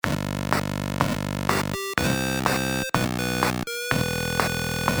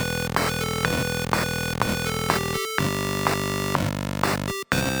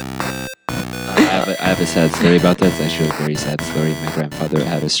I have a sad story about that. It's actually a very sad story. My grandfather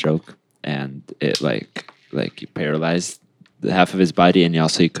had a stroke, and it like he paralyzed half of his body, and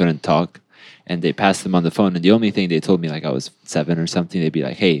he couldn't talk. And they passed him on the phone, and the only thing they told me, like I was 7 or something, they'd be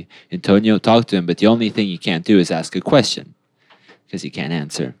like, "Hey, Antonio, talk to him, but the only thing you can't do is ask a question because he can't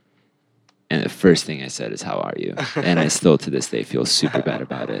answer." And the first thing I said is, "How are you?" And I still to this day feel super bad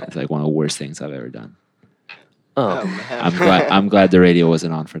about it. It's like one of the worst things I've ever done. Oh, I'm glad the radio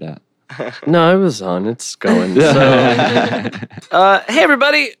wasn't on for that. no, it was on. It's going. So, hey,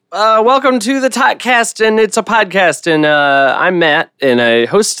 everybody. Welcome to the Totcast, and it's a podcast. And I'm Matt, and I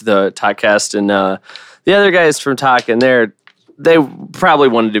host the Totcast. And the other guys from Talk, and they probably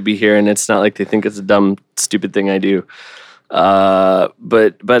wanted to be here, and it's not like they think it's a dumb, stupid thing I do. But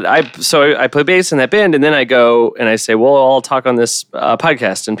I play bass in that band, and then I go and I say, well, I'll talk on this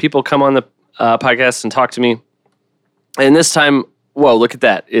podcast, and people come on the podcast and talk to me. And this time, whoa, look at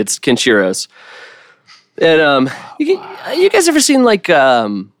that! It's Kenchiro's. And you guys ever seen like a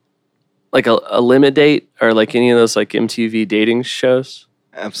Limit Date or like any of those like MTV dating shows?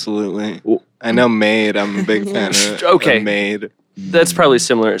 Absolutely. I know Made. I'm a big fan of Okay. Made. That's probably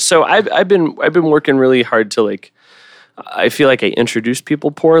similar. So I've been working really hard to like. I feel like I introduce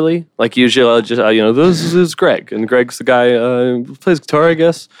people poorly. Like usually I'll just this is Greg, and Greg's the guy who plays guitar, I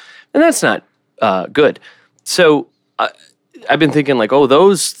guess, and that's not good. So I've been thinking like, oh,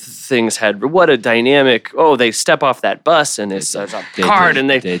 those things had what a dynamic. Oh, they step off that bus and it's a card, and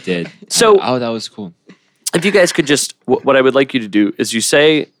they did. So that was cool. if you guys could just, what I would like you to do is you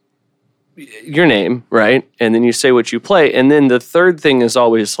say your name, right, and then you say what you play, and then the third thing is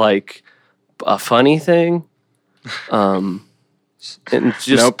always like a funny thing. And just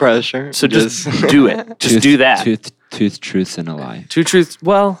No pressure. So just do it. Just do that. Truth, truths, and a lie. Two truths.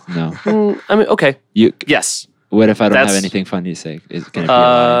 Well, No. I mean, okay. Yes. What if I don't have That's- anything funny to say? Can it be a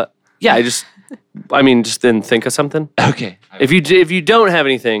lie? Yeah. just then think of something. Okay. If you don't have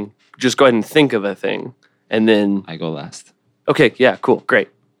anything, just go ahead and think of a thing, and then I go last. okay. Yeah. Cool. Great.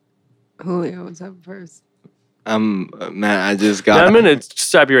 Julio was up first. Man, I just Now, got. I'm gonna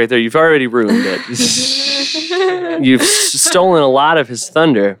stop you right there. You've already ruined it. You've stolen a lot of his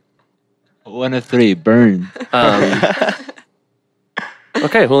thunder. 1 of 3, burn.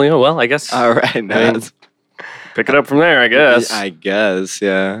 Okay, Julio. Well, I guess All right, now pick it up from there. I guess. I guess,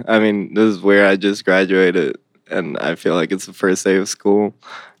 yeah. I mean, this is where I just graduated, and I feel like it's the first day of school.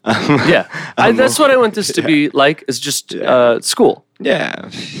 Yeah, that's what I want this to be like. Is just school. Yeah,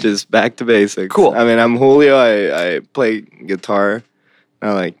 just back to basics. Cool. I mean, I'm Julio. I play guitar.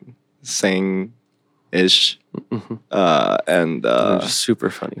 I like sing-ish. And Just super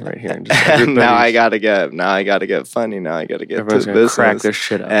funny right here. And and now I gotta get funny. Now I gotta get everyone's to gonna business. crack this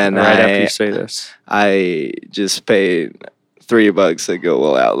shit up. And right after you say this. I just paid $3 at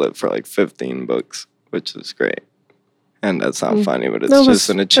Goodwill Outlet for like 15 books, which is great. And that's not funny, but it's just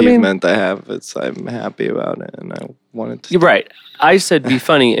an achievement I have. I'm happy about it, and I wanted to. You're right. I said be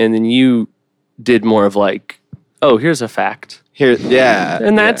funny, and then you did more of like, oh, here's a fact.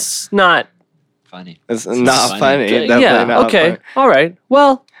 And that's not Funny. It's not funny. Definitely yeah. not Okay. funny. All right.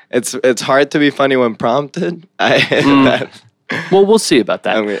 Well, It's hard to be funny when prompted. well, we'll see about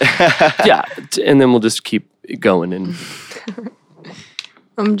that. I mean, Yeah, and then we'll just keep going. And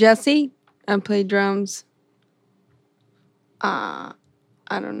I'm Jesse. I play drums. I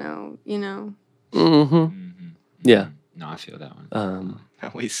don't know, yeah, No, I feel that one.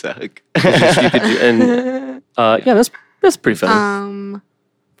 we suck. you could do, and yeah, that's pretty funny.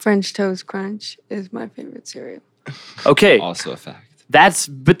 French Toast Crunch is my favorite cereal. Okay, Also a fact. that's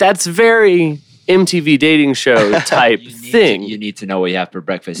very MTV dating show type thing. You need to know what you have for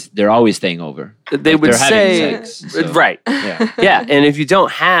breakfast. They're always staying over. They Like, would they're having say, sex, so- right? Yeah. Yeah, and if you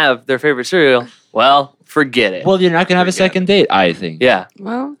don't have their favorite cereal, well, forget it. Well, you're not gonna have a second date, I think. Yeah.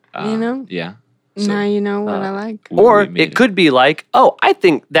 Well, Yeah. now you know what I like. Or we made it could be like, oh, I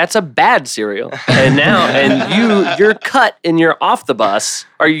think that's a bad cereal, and now you're cut and you're off the bus,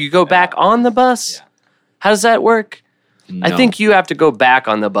 or you go back on the bus. Yeah. How does that work? I No. think you have to go back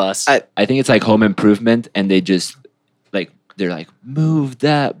on the bus. I think it's like Home Improvement, and they're like move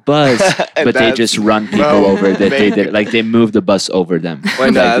that bus, but they just run people over that they did. Like they move the bus over them.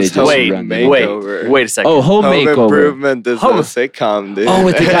 When Like, they that's just wait, run Home them. Makeover. wait a second. Oh, home Home makeover. Improvement is Home- a sitcom, dude. Oh,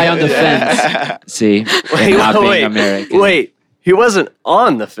 with the guy on the fence. See, and not being American. Wait. He wasn't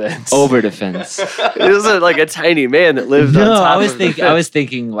on the fence. Over the fence. He wasn't like a tiny man that lived on No, top I was of the thinking. I was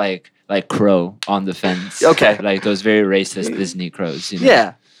thinking like Crow on the fence. Okay. like those very racist Disney crows. You know?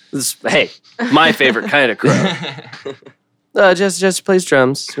 Yeah. Hey, my favorite kind of crow. Just plays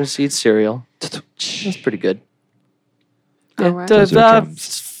drums. Just eats cereal. That's pretty good. All right. Those are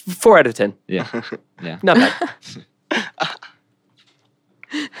drums. 4 out of 10. Yeah. Not bad.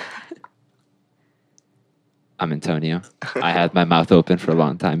 I'm Antonio. I had my mouth open for a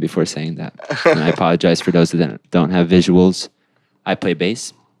long time before saying that. And I apologize for those that don't have visuals. I play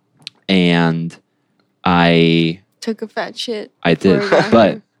bass. And I Took a fat shit. did. before we got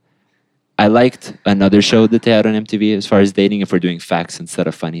But here. I liked another show that they had on MTV as far as dating, if we're doing facts instead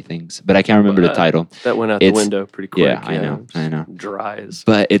of funny things. But I can't remember the title. That went out the It's- window pretty quick. Yeah, I know. Dry as.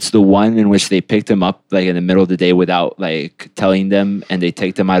 But it's the one in which they picked them up like in the middle of the day without like telling them, and they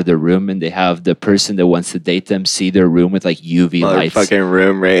take them out of their room, and they have the person that wants to date them see their room with like UV lights. Fucking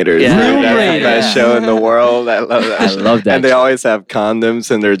Room Raiders. Yeah. Dude, Room that's the Raiders. best show in the world. I love that. I show. love that And they show. always have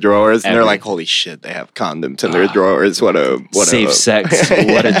condoms in their drawers, and they're Every- like, "Holy shit, they have condoms in their drawers! What a Safe sex.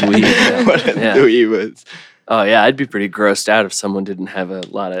 What a dweeb. what a Yeah. dweeb is." Oh, yeah. I'd be pretty grossed out if someone didn't have a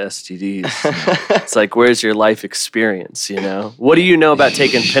lot of STDs. It's like, where's your life experience, you know? What do you know about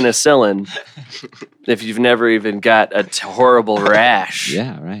taking penicillin if you've never even got a horrible rash?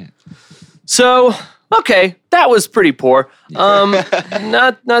 Yeah, right. So, okay, that was pretty poor.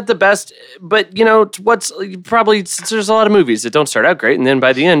 Not the best, but you know what's probably there's a lot of movies that don't start out great, and then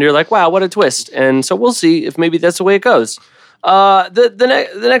by the end you're like, wow, what a twist. And so we'll see if maybe that's the way it goes.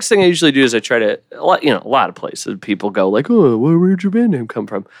 The next thing I usually do is I try to a lot of places people go like, oh, where'd your band name come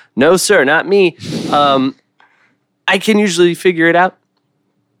from? No, sir, not me. I can usually figure it out,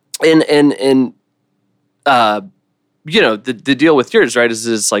 and the deal with yours, right, is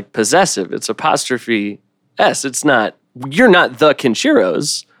it's like possessive. It's apostrophe S. It's not, you're not the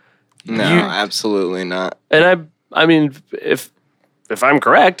Kenchiros. No, absolutely not. And I mean, if I'm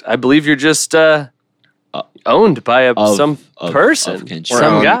correct, I believe you're just owned by some person, of Kenshiro.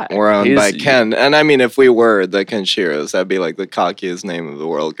 some guy. We're owned by He's- Ken. And I mean, if we were the Kenshiros, that'd be like the cockiest name of the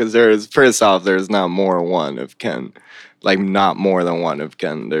world. Because first off, there's not more one of Ken. Like, not more than one of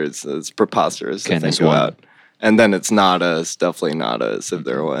Ken. It's preposterous Ken to is think one. about. And then it's not us. Definitely not us if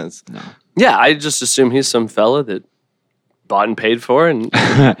there was. No. Yeah, I just assume he's some fella that bought and paid for, and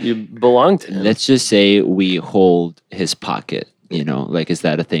you belong to him. Let's just say we hold his pocket. You know, like, is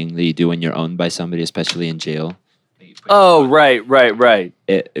that a thing that you do when you're owned by somebody, especially in jail? Oh, right.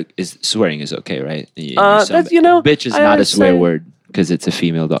 Swearing is okay, right? That's, bitch is I not a swear understand. word because it's a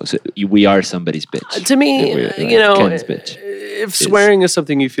female dog. So we are somebody's bitch. To me, We're, like, Ken's bitch. if swearing is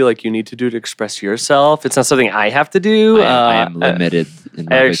something you feel like you need to do to express yourself, it's not something I have to do. I am limited in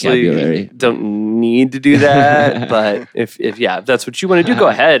my I actually vocabulary. don't need to do that, but if that's what you want to do, go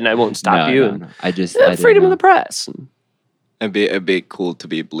ahead, and I won't stop you. No. I just Yeah, I didn't freedom of know. the press. It'd be cool to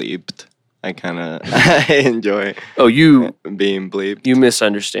be bleeped. I kind of I enjoy Oh, you being bleeped.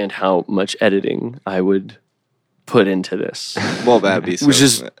 misunderstand how much editing I would put into this, Well, that'd be so which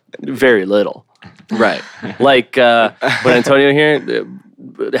is very little. right. Like when Antonio here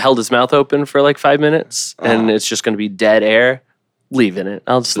held his mouth open for like 5 minutes, and it's just going to be dead air. Leaving it.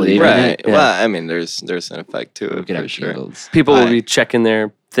 I'll just leave Leaving it. Right. Yeah. Well, I mean, there's an effect to We it could for have sure. jingles. People will Right. be checking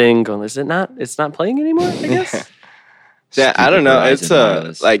their thing, going, "Is it not? It's not playing anymore." I guess. Yeah, I Stupid don't know. Verizon It's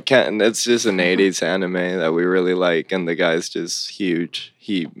wireless. it's just an '80s anime that we really like, and the guy's just huge.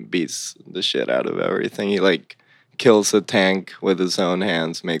 He beats the shit out of everything. He like kills a tank with his own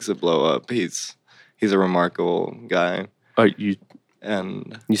hands, makes it blow up. He's a remarkable guy. Are you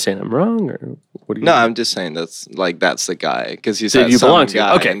And saying I'm wrong, or what? Are you no, I'm just saying that's the guy because you that said you some belong to.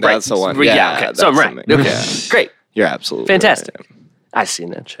 guy, Okay, and right. that's the one. Okay, Yeah, so I'm that's right. the- Okay, yeah. great, You're absolutely fantastic. I've seen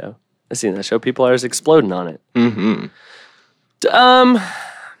that show. People are exploding on it. Right. Mm-hmm.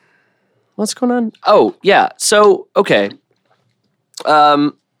 What's going on? Oh, yeah. So, okay.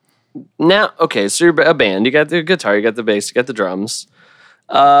 Now, okay, so you're a band. You got the guitar, you got the bass, you got the drums.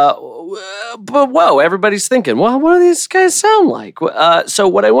 But whoa, everybody's thinking, well, what do these guys sound like? So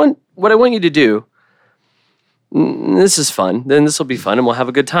what I want you to do, this is fun. Then this will be fun, and we'll have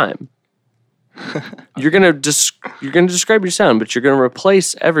a good time. You're gonna describe your sound, but you're gonna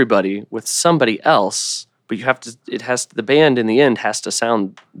replace everybody with somebody else. But you have to. The band in the end has to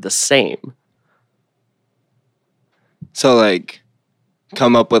sound the same. So like,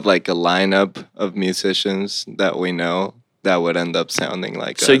 come up with like a lineup of musicians that we know that would end up sounding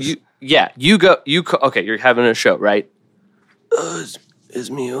like So us. okay, you're having a show, right? It's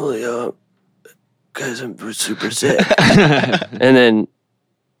me, Julio. Guys, I'm super sick. And then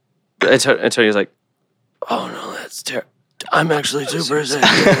Antonio's like, oh no, that's terrible. I'm actually super sick.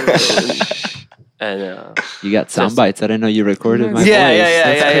 And You got sound bites. I didn't know you recorded my Yeah, voice. yeah,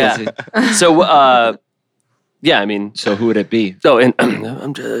 That's yeah. crazy. so, yeah, I mean, So who would it be? oh, and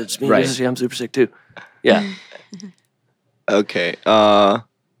it's me. Right. I'm super sick too. Yeah. Okay. Wow.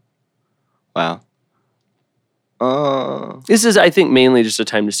 This is, I think, mainly just a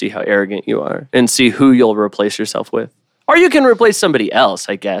time to see how arrogant you are and see who you'll replace yourself with. Or you can replace somebody else,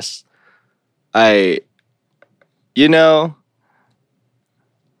 I guess. You know,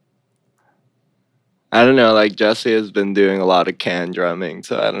 I don't know, like Jesse has been doing a lot of Can drumming,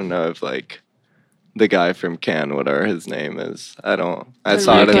 so I don't know if like the guy from Can, whatever his name is. I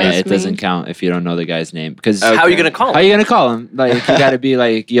saw it in It doesn't count if you don't know the guy's name. Because How are you going to call him? How are you going to call him? Like, you got to be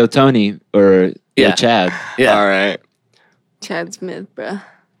like, yo, Tony, or yo, Yeah. Chad. Yeah. All right. Chad Smith, bruh. You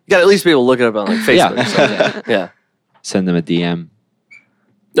got to at least be able to look it up on like Facebook. Yeah. So, yeah. Send them a DM.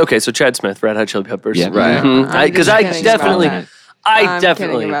 Okay, so Chad Smith, Red Hot Chili Peppers. Yeah. Right. Because I'm I just kidding definitely, about I I'm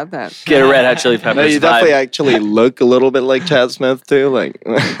definitely kidding about that. get a Red Hot Chili Peppers No, you vibe. definitely actually look a little bit like Chad Smith too. Like,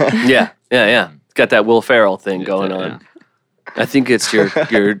 Yeah. It's got that Will Ferrell thing going on. Yeah. I think it's your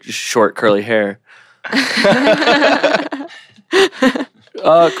short curly hair.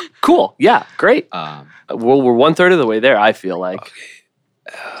 Cool. Yeah, great. Well, we're 1/3 of the way there, I feel like.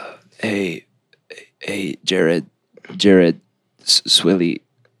 Hey, Jared, Swilly,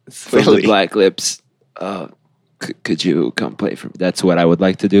 from the Swilly. Black Lips. Could you come play for me? That's what I would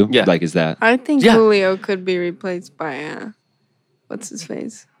like to do. Yeah. Like, is that? I think Yeah. Julio could be replaced by what's his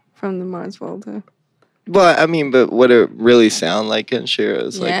face from the Mars Volta. but I mean, but would it really sound like Kenshiro?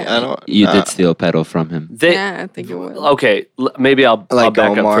 It's like, Yeah. I don't. You did steal pedal from him. Yeah, I think it would. Okay, maybe I'll like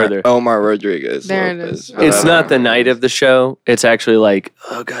back up further. Omar Rodriguez. There it Lopez, is. It's whatever. not the night of the show. It's actually like,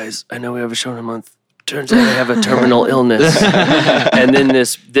 oh, guys, I know we have a show in a month. Turns out I have a terminal illness. And then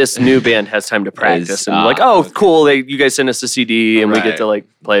this new band has time to practice. And like, oh, cool. You guys send us a CD and we get Right. to like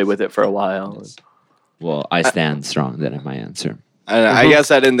play with it for a while. Well, I stand strong. That in my answer. And I guess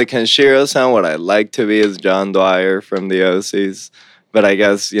that in the Kenshiro sound, what I'd like to be is John Dwyer from the OCs. But I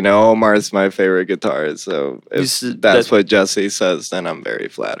guess, Omar's my favorite guitarist. So if that's what Jesse says, then I'm very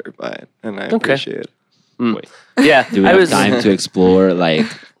flattered by it. And I appreciate it. Yeah. Do we have time to explore, like,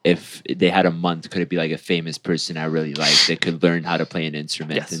 if they had a month, could it be like a famous person I really like that could learn how to play an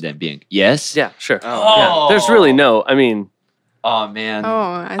instrument Yes. and then being, yes? Yeah, sure. Yeah. There's really Oh, man.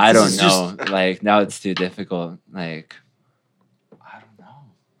 I don't It's know. Like, now it's too difficult. Like, I don't know.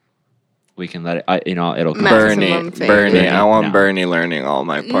 We can let it, it'll come. Maximum Bernie. I want No. Bernie learning all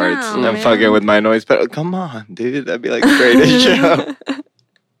my parts. No, and I'm man. fucking with my noise pedal. Come on, dude. That'd be like the greatest show.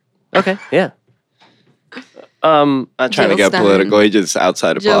 Okay, yeah. Not trying to Jill get Stein. political. He's just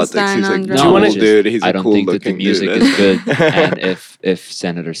outside of Jill politics. Stein He's a on cool drums. dude. He's I a don't cool think that the looking music dude. is good. And if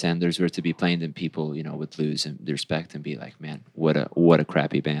Senator Sanders were to be playing, then people, would lose the respect and be like, man, what a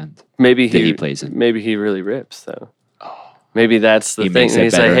crappy band. Maybe That he plays in. Maybe he really rips though. Maybe that's the He thing. makes it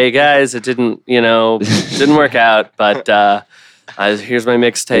He's like, better. hey guys, it didn't work out, but here's my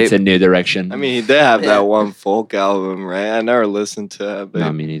It's a mixtape. new direction. I mean, he did have that one folk album, right? I never listened to it, but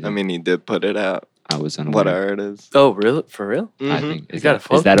No, me neither. I mean, he did put it out. I was unaware. Whatever it is. Oh, really? For real? I Mhm. think is got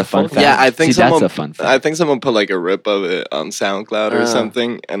that, a is that a fun folk- fact? Yeah, I think See, that's someone. a fun fact. I think someone put like a rip of it on SoundCloud or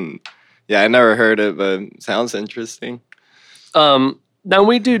something, and yeah, I never heard it, but it sounds interesting. Now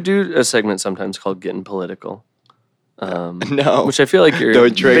we do a segment sometimes called Getting Political. No, Which I feel like you're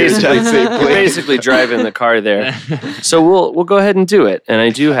Don't trigger basically, Jesse, you're please. basically driving the car there. So we'll go ahead and do it. And I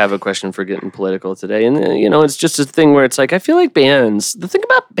do have a question for Getting Political today. And it's just a thing where it's like I feel like bands. The thing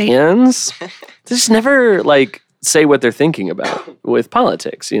about bands, they just never like say what they're thinking about with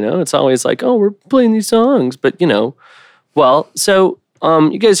politics. It's always like, oh, we're playing these songs, but well, so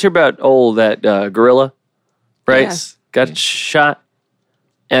you guys hear about that gorilla, right? Yes. Got shot,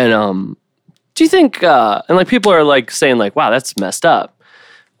 and do you think, and like people are like saying like, wow, that's messed up.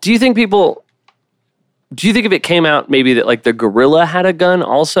 Do you think if it came out maybe that like the gorilla had a gun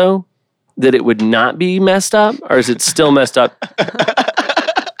also, that it would not be messed up? Or is it still messed up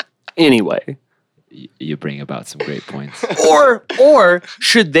anyway? You bring about some great points. Or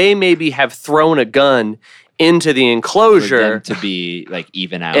should they maybe have thrown a gun into the For enclosure them to be like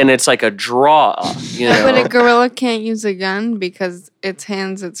even out. and it's like a draw, But a gorilla can't use a gun because its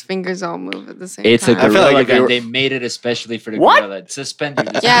hands, its fingers all move at the same It's a time. I feel gorilla like if you gun. were- They made it especially for the What? gorilla. Suspended.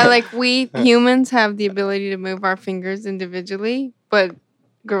 Yeah, like we humans have the ability to move our fingers individually, but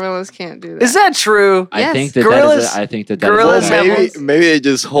gorillas can't do that. Is that true? I Yes. think that Gorillas- I think that gorillas is have- maybe they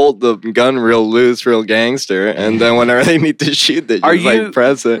just hold the gun real loose, real gangster, and then whenever they need to shoot, they just Are you- like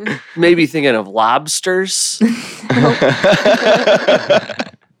press it. Maybe thinking of lobsters?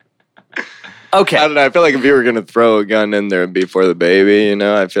 Okay. I don't know. I feel like if you were gonna throw a gun in there before the baby,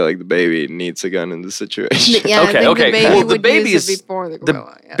 I feel like the baby needs a gun in the situation. Yeah, Okay, I think okay. the baby Well, the would baby use is- it before the The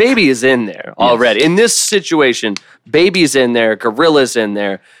gorilla. yes. baby is in there already. In this situation, baby's in there, gorilla's in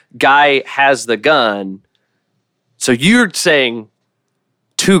there, guy has the gun. So you're saying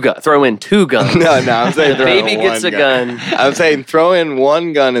Throw in 2 guns. No, I'm saying The throw in baby one gets a gun. I'm saying throw in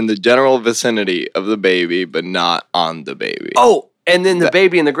 1 gun in the general vicinity of the baby, but not on the baby. Oh, and then the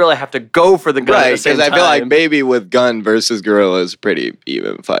baby and the gorilla have to go for the gun at Right, the same because time. I feel like baby with gun versus gorilla is pretty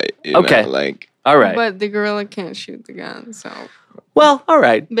even fight. Okay. Like, all right. But the gorilla can't shoot the gun, so Well, all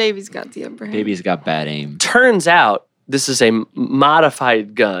right. baby's got the upper hand. Baby's got bad aim. Turns out this is a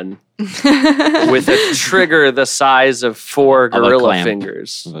modified gun with a trigger the size of 4 Of a gorilla clamp.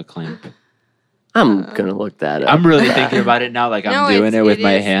 fingers. Of a clamp. I'm gonna look that up. I'm really thinking about it now, like I'm doing it's- it with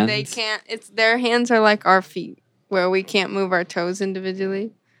my is. hands. They can't. It's their hands are like our feet, where we can't move our toes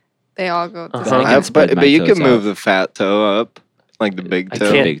individually. They all go at the Uh-huh. same I time. can spread my but you toes can move out. the fat toe up, like the big I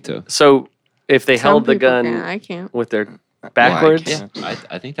toe. can't. Big toe. So if they Some held the people gun can, I can't. with their backwards, Yeah,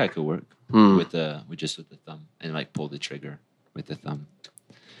 I think that could work Hmm. with the thumb and like pull the trigger with the thumb.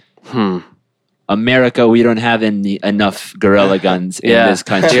 America, we don't have enough gorilla guns in Yeah. this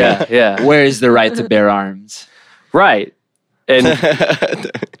country. yeah, Where is the right to bear arms? right. And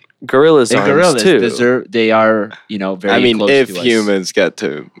gorillas, And arms gorillas too. they are, very I mean, close if to us. humans get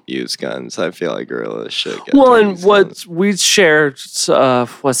to use guns, I feel like gorillas should get Well, to and use what guns. we share,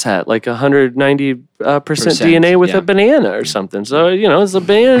 what's that? Like 190% Percent, DNA with yeah. a banana or something. So the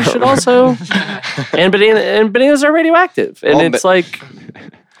banana should also, and bananas are radioactive, and Well, it's like.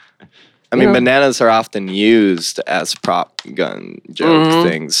 I mean, you know. bananas are often used as prop gun joke Mhm.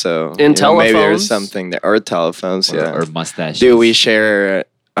 things. So In maybe telephones. there's something there, or telephones. Yeah. or mustaches. Do we share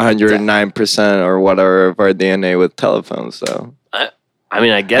 109% or whatever of our DNA with telephones though? I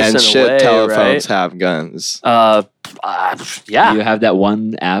mean, I guess And in shit, a way, telephones right? have guns. Yeah. You have that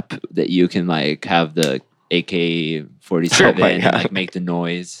one app that you can like have the AK-47 Oh my and God. like make the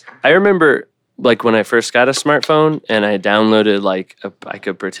noise. I remember like when I first got a smartphone and I downloaded I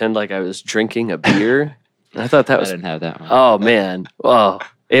could pretend like I was drinking a beer. And I thought that I was didn't have that one. oh man. Oh,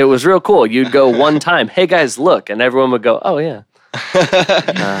 it was real cool. You'd go one time, hey guys, look, and everyone would go, oh yeah.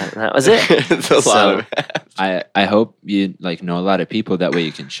 That was it. It's a lot of I hope you like know a lot of people that way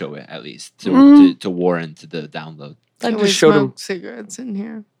you can show it at least to warrant the download. I We just showed them. smoke cigarettes in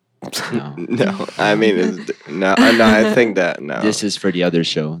here. No. No, I mean, no, I think that no. This is for the other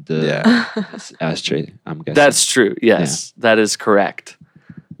show, the Yeah. ashtray. I'm guessing. That's true. Yes, that is correct.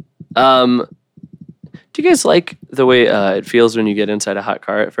 Do you guys like the way it feels when you get inside a hot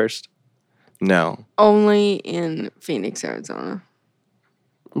car at first? No. Only in Phoenix, Arizona,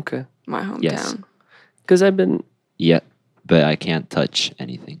 Okay. my hometown. Yes. Because I've been yeah, but I can't touch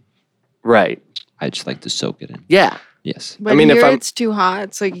anything. right. I just like to soak it in. Yeah. Yes. But mean, if here I'm- it's too hot.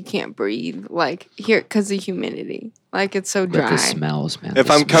 It's like you can't breathe. Like here, because the humidity. Like it's so But dry. the smells, man. If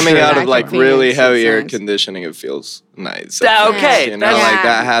the I'm smells. coming out Sure. of like Convenience really and heavy air sense. conditioning, it feels nice. Yeah, at first, okay, You know, that's- like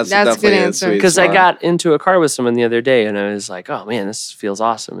that has that's a good definitely a answer. sweet Because I spot. got into a car with someone the other day and I was like, oh man, this feels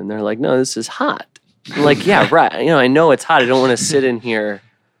awesome. And they're like, no, this is hot. I'm like, yeah, right. I know it's hot. I don't want to sit in here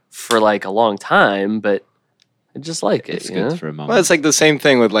for like a long time, but I just like it. It's you good know? for a moment. Well, it's like the same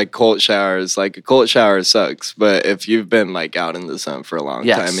thing with like cold showers. Like a cold shower sucks, but if you've been like out in the sun for a long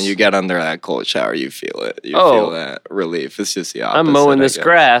Yes. time and you get under that cold shower, you feel it. You Oh. feel that relief. It's just the opposite. I'm mowing I this guess.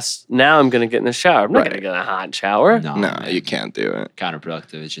 grass. Now I'm going to get in the shower. I'm not Right. going to get in a hot shower. no, No, man. you can't do it.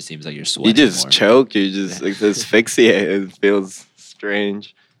 Counterproductive. It just seems like you're sweating. You just more. choke. You just like, asphyxiate. It feels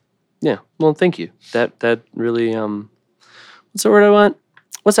strange. Yeah. Well, thank you. That really what's the word I want?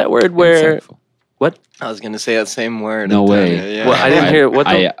 What's that word where Insightful. what? I was gonna say that same word. No and way. then, yeah. Well, I didn't hear what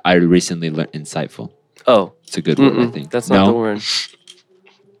the I recently learned insightful. Oh, It's a good word, I mm-mm, think. that's not the word.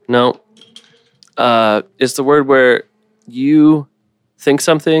 No. It's the word where you think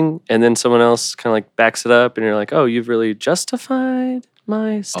something and then someone else kind of like backs it up and you're like, "Oh, you've really justified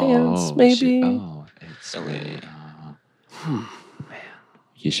my stance, maybe." Oh, it's man.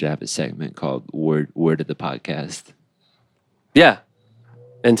 You should have a segment called "Word of the Podcast." Yeah.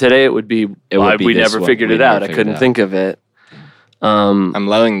 And today it would be, would be we this never one. figured We it never out. I figured couldn't it out. think of it. I'm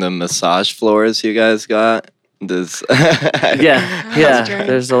loving the massage floors you guys got. This. Yeah, That's great.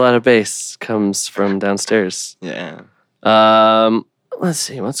 there's a lot of bass comes from downstairs. Yeah. Let's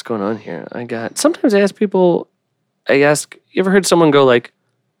see what's going on here. Sometimes I ask people. You ever heard someone go like,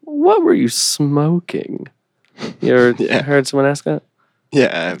 "What were you smoking?" You ever Yeah. heard someone ask that?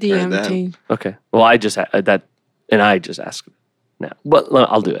 Yeah. I've heard that. DMT. Okay. Well, I just that, and I just asked now. But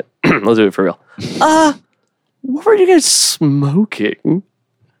I'll do it. I'll do it for real. What were you guys smoking?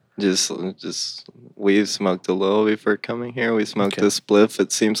 Just we smoked a little before coming here. We smoked Okay. a spliff.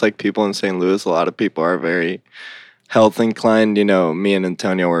 It seems like people in St. Louis, a lot of people are very health inclined. You know, me and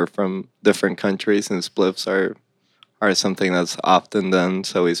Antonio were from different countries, and spliffs are something that's often done.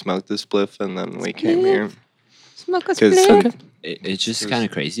 So we smoked a spliff, and then we came here. Smoke a 'Cause- split. It's just kind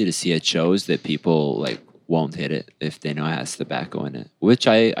of crazy to see at shows that people like won't hit it if they know it has tobacco in it, which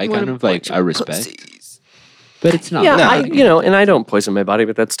I What kind a of like bunch I of respect, pussies. but it's not. Yeah, No. and I don't poison my body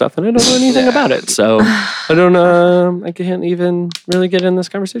with that stuff, and I don't know anything about it, so I don't. I can't even really get in this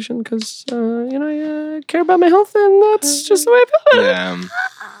conversation because I care about my health, and that's just the way I feel about it. Yeah.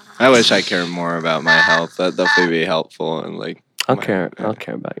 I wish I cared more about my health. That'd definitely be helpful. And like, I'll care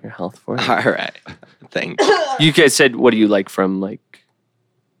about your health for you. All right. Thanks. You guys said, what do you like from what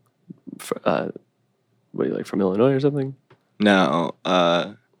do you like from Illinois or something? No,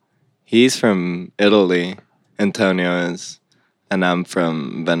 he's from Italy, Antonio is, and I'm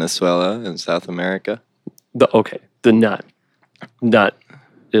from Venezuela in South America. Not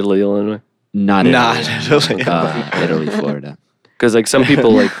Italy, Illinois. Not Italy. Italy, Florida. Because like some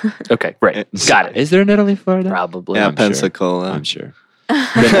people like, okay, right, got it. Is there an Italy, Florida? Probably. Yeah, I'm sure. Pensacola. I'm sure.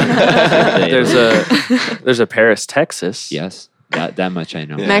 There's a Paris, Texas. Yes, that much I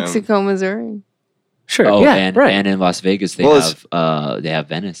know. Yeah. Mexico, Missouri. Sure. Oh, yeah, and right. and in Las Vegas they Well, have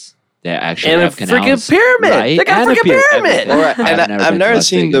Venice. They actually And a have canals. freaking pyramid. Right? They got a And freaking pyramid. All right. And I've I've been to never Las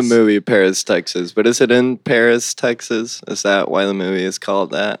seen the Vegas. movie Paris, Texas, but is it in Paris, Texas? Is that why the movie is called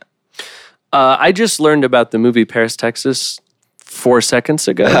that? I just learned about the movie Paris, Texas 4 seconds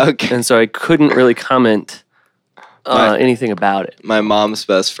ago. Okay. And so I couldn't really comment Right. anything about it. My mom's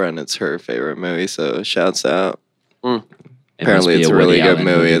best friend, it's her favorite movie, so shouts out. It must Apparently be it's a Woody really good Allen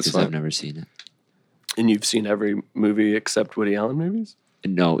movie as 'cause well. I've never seen it. And you've seen every movie except Woody Allen movies?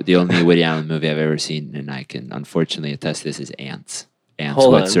 No, the only Woody Allen movie I've ever seen, and I can unfortunately attest this, is Ants. Ants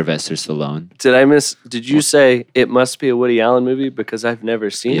Hold with on. Sylvester Stallone. Did you say it must be a Woody Allen movie because I've never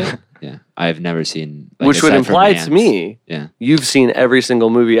seen it? Yeah, I've never seen. Like, Which would aside from imply to Ants, me yeah, you've seen every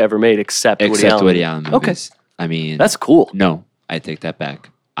single movie ever made except Woody except Allen. Woody Allen movies. Okay. I mean, That's cool. no. I take that back.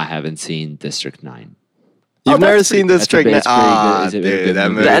 I haven't seen District 9. You've never that's seen pretty- District that's a 9? pretty good- Ah, is it a good dude, that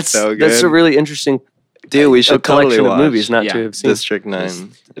movie? movie's That's so good. that's a really interesting Dude, we should collection totally of watch movies not Yeah. to have seen. District 9.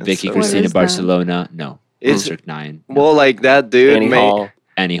 It's Vicky so Cristina is that? Barcelona. No. It's- District 9. No. Well, like that dude Annie made... Hall.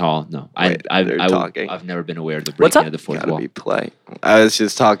 Annie Hall. No. Wait, they're talking. I've never been aware of the What's breaking up? of the fourth Gotta wall. be polite. I was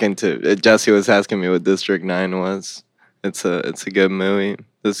just talking to... Jesse was asking me what District 9 was. It's a good movie.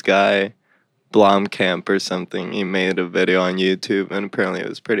 This guy, Blomkamp or something, he made a video on YouTube, and apparently it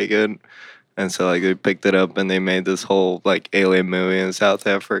was pretty good. And so like they picked it up and they made this whole like alien movie in South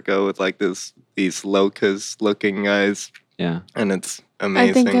Africa with like these locust looking guys, Yeah. and it's I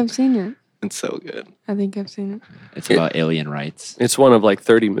amazing. think I've seen it. It's so good. I think I've seen it. It's about alien rights. It's one of like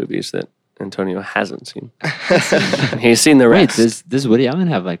 30 movies that Antonio hasn't seen. He's seen the Wait, rest. does Woody Allen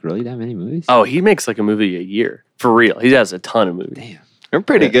have like really that many movies? Oh, he makes like a movie a year. For real. He has a ton of movies. Damn. They're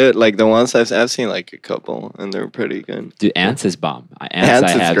pretty Yeah. good. Like the ones I've seen like a couple, and they're pretty good. Dude, Ants is bomb. Ants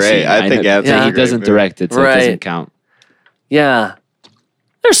I is have great. seen. I think know- Ants is a he great doesn't movie. direct it, so it Right. doesn't count. Yeah.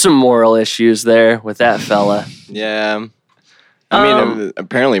 There's some moral issues there with that fella. Yeah. I mean,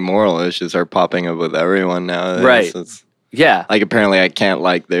 apparently moral issues are popping up with everyone now. Right. Yeah. Like apparently I can't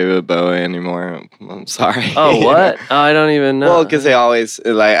like David Bowie anymore. I'm sorry. Oh, what? Oh, I don't even know. Well, because they always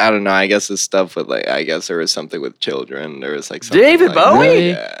like I don't know. I guess it's stuff with like I guess there was something with children. There was like something David like, Bowie? Really?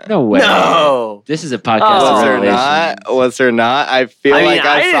 Yeah. No way. No. This is a podcast. Oh. of Was there revelations. not? Was there not? I feel I mean, like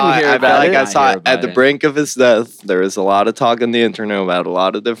I I didn't saw. hear I feel about like it. I I saw hear it about at the it. brink of his death. There was a lot of talk on the internet about a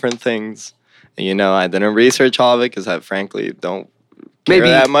lot of different things. And, you know, I didn't research all of it because I frankly don't care Maybe-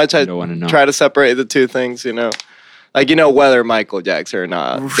 that much. I don't wanna know. try to separate the two things. You know, like you know whether Michael Jackson or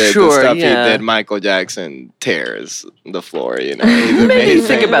not. The Sure, stuff yeah. he did, Michael Jackson tears the floor. You know, he's amazing. Maybe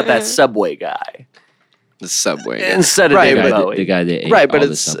think about that Subway guy the subway. instead of Right, David but Bowie. The guy that ate Right, but all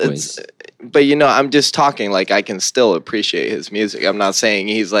the it's subways. but you know, I'm just talking like I can still appreciate his music. I'm not saying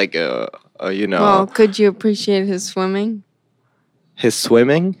he's like a you know Well, could you appreciate his swimming? his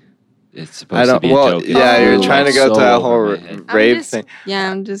swimming. It's I supposed to don't. be a Well, joke. yeah, Oh, you're trying to go So to that over whole my head. rave thing. Yeah,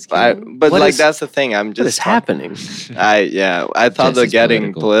 I'm just I, kidding. but What like is- that's the thing. I'm just What is happening? I thought the Jesse's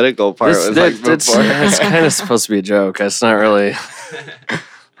getting political. political part was like That's before. kind of supposed to be a joke. That's not really.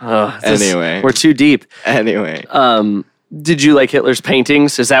 Anyway. We're too deep. Anyway, Did you like Hitler's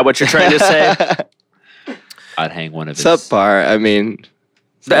paintings? Is that what you're trying to say? I'd hang one of his. subpar. I mean,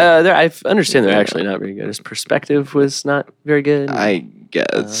 I understand they're actually not very good. His perspective was not very good. I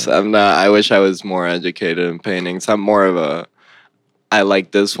guess I'm not. I wish I was more educated in paintings. I'm more of a. I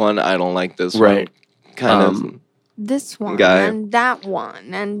like this one. I don't like this Right. one. Kind of. This one Guy. and that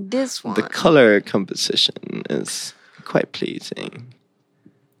one and this one. The color composition is quite pleasing.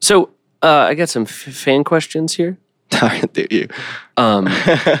 So I got some fan questions here. Do you?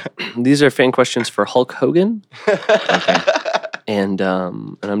 These are fan questions for Hulk Hogan. And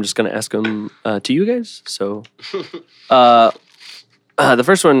I'm just gonna ask them to you guys. So, the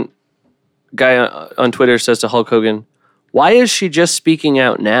first one, guy on Twitter says to Hulk Hogan, "Why is she just speaking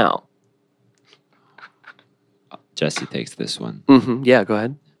out now?" Jesse takes this one. Mm-hmm. Yeah, go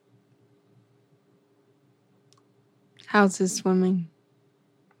ahead. How's his swimming?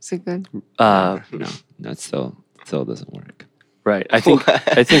 Is it good? No, it still doesn't work. Right. I think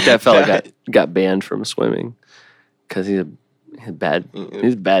that fella got banned from swimming because he's a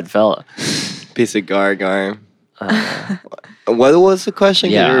bad fella. Piece of gar. What was the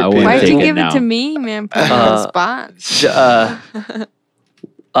question? Yeah, Can you I repeat wouldn't Why'd it? take you it give it now. to me, man? Put me on the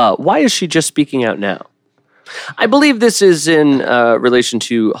spot. Why is she just speaking out now? I believe this is in relation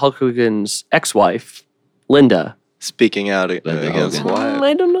to Hulk Hogan's ex-wife, Linda. Speaking out Linda against Hogan. what?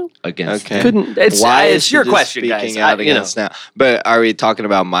 I don't know. Against Okay. Couldn't. It's Why is it's she your just question, guys. speaking out against now? But are we talking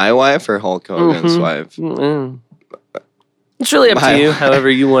about my wife or Hulk Hogan's Mhm. wife? Mm. It's really up My to you. wife. However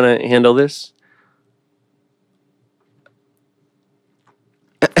you want to handle this.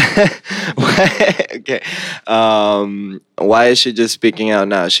 Okay. Why is she just speaking out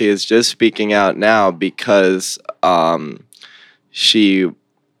now? She is just speaking out now because she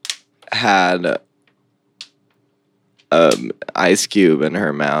had ice cube in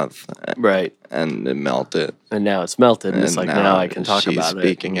her mouth Right. and it melted. And now it's melted. And it's And like, now now I can talk she's about it.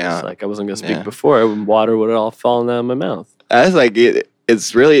 speaking And it's out. like, I wasn't going to speak Yeah. before. Water would have all fallen out of my mouth. I was like,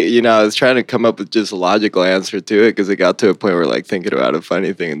 it's really, I was trying to come up with just a logical answer to it because it got to a point where like thinking about a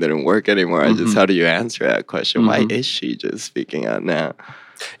funny thing and didn't work anymore. I just, how do you answer that question? Why is she just speaking out now?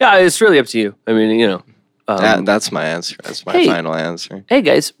 Yeah, it's really up to you. I mean, That's my answer. That's my Hey. final answer. Hey,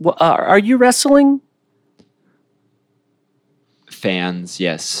 guys, are you wrestling? fans,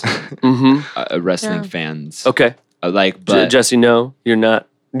 yes. Mm-hmm. Wrestling Yeah. fans. Okay. But Jesse, no, you're not.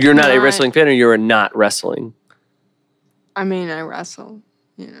 You're not a No, wrestling fan, or you're not wrestling. I mean, I wrestle.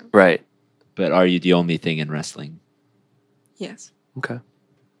 Right. but are you the only thing in wrestling? Yes. Okay.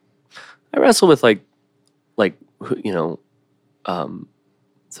 I wrestle with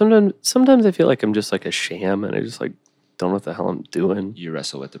sometimes I feel like I'm just like a sham, and I just like don't know what the hell I'm doing. You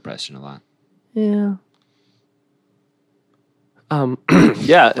wrestle with depression a lot. Yeah.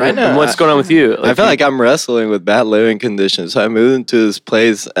 Yeah. Right now, and what's going on with you? I feel like I'm wrestling with bad living conditions. So I moved into this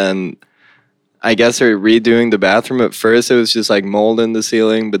place and I guess they're redoing the bathroom. At first, it was just like mold in the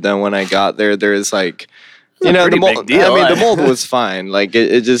ceiling. But then when I got there, there's like, a the pretty mold. big deal. I mean, the mold was fine. Like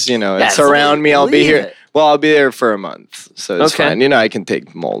it just, it's so around me. I'll be leave here. it. Well, I'll be there for a month, so it's Okay. fine. I can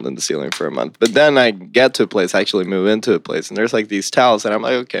take mold in the ceiling for a month. But then I get to a place, actually move into a place, and there's like these towels, and I'm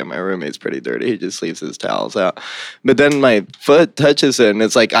like, okay, my roommate's pretty dirty. He just leaves his towels out. But then my foot touches it, and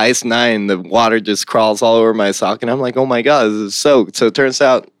it's like Ice 9. The water just crawls all over my sock, and I'm like, oh my god, this is soaked. So it turns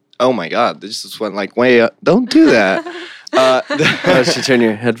out, oh my god, this just went like way up. Don't do that. Should turn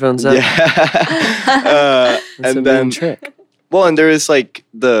your headphones up. Yeah. That's a And mean then trick. well, and there is like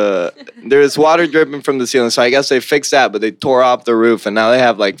there is water dripping from the ceiling, so I guess they fixed that, but they tore off the roof, and now they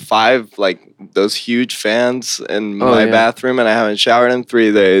have like 5 like those huge fans in my yeah. bathroom, and I haven't showered in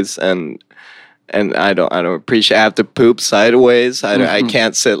 3 days, and I don't appreciate. I have to poop sideways. I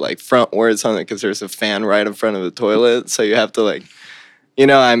can't sit like frontwards on it because there's a fan right in front of the toilet, so you have to like.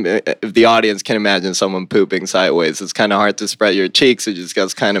 If the audience can imagine someone pooping sideways, it's kind of hard to spread your cheeks. It just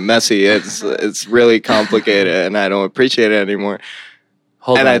gets kind of messy. It's really complicated, and I don't appreciate it anymore.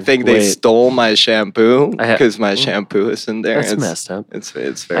 Hold and on, I think they wait. stole my shampoo I ha- because my shampoo is in there. That's it's messed up. It's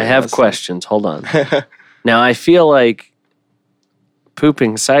very. I have messed up. questions. Hold on. Now, I feel like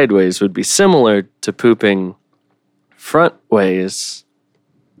pooping sideways would be similar to pooping front ways.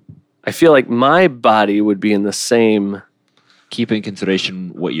 I feel like my body would be in the same. Keep in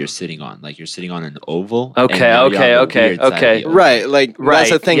consideration what you're sitting on. Like you're sitting on an oval. Okay, and now you're on the okay, weird side of okay. the oval. Right, like that's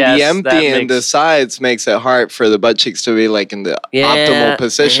the Right, thing. yes, the that empty and the makes- sides makes it hard for the butt cheeks to be like in the optimal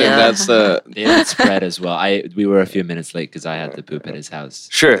position. yeah. That's the. They don't spread as well. We were a few minutes late because I had to poop at his house.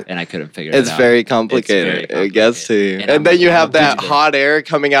 Sure. And I couldn't figure It's it out. very complicated. very It gets to you, complicated. and then you I'm have a that digital. hot air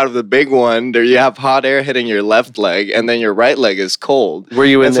coming out of the big one. There, you have hot air hitting your left leg, and then your right leg is cold. Were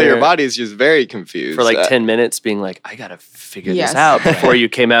you in And so there your body is just very confused for like 10 minutes being like, I got to figure Yes. this out before you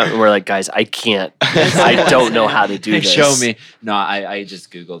came out and were like, guys, I can't. I don't know how to do this. Show me. No, I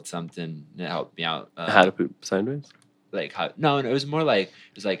just Googled something that helped me out. How to poop sideways? Like how? No, it was more like it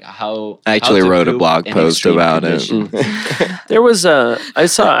was like how. I actually how to wrote a poop blog in post extreme about conditions. it. There was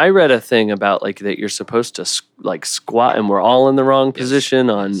I read a thing about like that you're supposed to like squat, and we're all in the wrong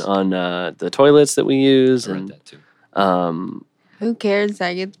position on the toilets that we use, I read and that too. Who cares?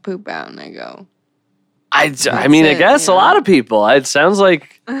 I get to poop out and I go. I mean, I guess a lot of people. It sounds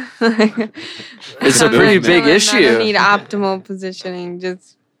like it's a pretty big issue. I don't need optimal positioning,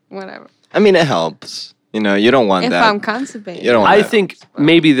 just whatever. I mean, it helps. You know, you don't want if that. I'm constipated. You don't want I that. think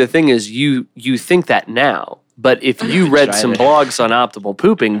maybe the thing is you think that now, but if you read Tried some it. blogs on optimal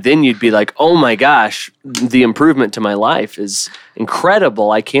pooping, then you'd be like, oh my gosh, the improvement to my life is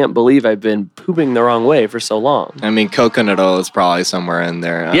incredible. I can't believe I've been pooping the wrong way for so long. I mean, coconut oil is probably somewhere in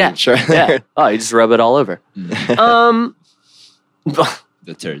there. I'm sure. Yeah. Oh, you just rub it all over.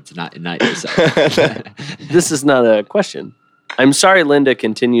 The turds, not yourself. This is not a question. I'm sorry Linda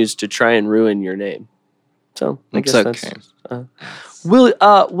continues to try and ruin your name. So I It's guess okay. that's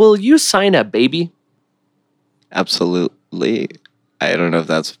will you sign a baby? Absolutely. I don't know if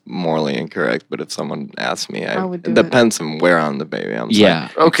that's morally incorrect, but if someone asks me, I would do it depends on where on the baby. I'm Yeah.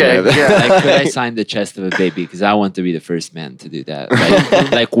 Okay. Like, could I sign the chest of a baby? Because I want to be the first man to do that.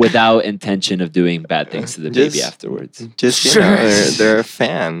 Like without intention of doing bad things to the baby Just- afterwards. Just, you Sure. know, they're a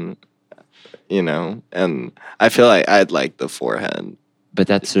fan, you know, and I feel like I'd like the forehead. But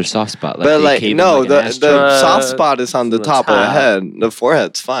that's their soft spot. But they like, cave in no, like an the astronaut. soft spot is on the the top of the top. head. The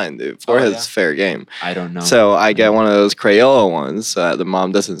forehead's fine, dude. Forehead's yeah? fair game. I don't know. So I get one of those Crayola ones so that the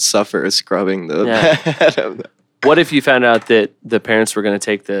mom doesn't suffer scrubbing the Yeah. head of the. What if you found out that the parents were going to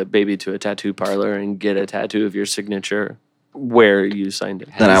take the baby to a tattoo parlor and get a tattoo of your signature where you signed it?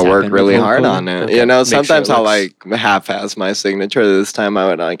 Then I Has work happened really before, hard Cody? on it. Okay. You know, Make sure sometimes it I'll looks- like half-ass my signature. This time I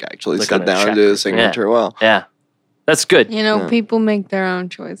would like actually Like sit on a down and check. do the signature well. Yeah, that's good. You know, Yeah. people make their own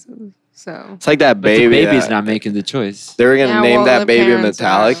choices. So It's like that But baby. the baby's that- not making the choice. They were gonna yeah, name well, that the baby parents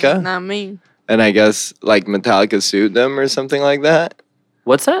are, Metallica, not me. and I guess like Metallica sued them or something like that.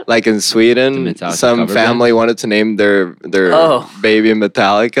 What's that? Like in Sweden, The Metallica some cover family wanted to name their Oh. baby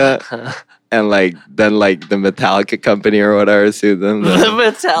Metallica, and like then like the Metallica company or whatever sued them. The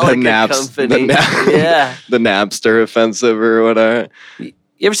Metallica company. Yeah. The Napster offensive or whatever.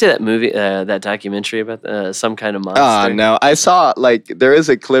 You ever see that movie, that documentary about some kind of monster? Oh no! I saw like there is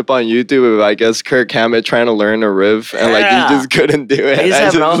a clip on YouTube of I guess Kirk Hammett trying to learn a riff and like Yeah. he just couldn't do it. He's I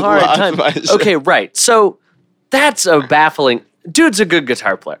having a just hard lost time. my shit. Okay, right. So that's a baffling. Dude's a good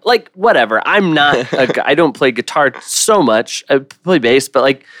guitar player. Like whatever. I'm not. I don't play guitar so much. I play bass, but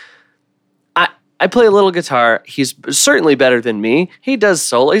like I play a little guitar. He's certainly better than me. He does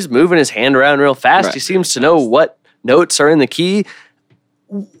solo. He's moving his hand around real fast. Right. He seems to know what notes are in the key.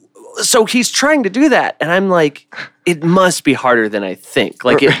 So he's trying to do that, and I'm like, it must be harder than I think.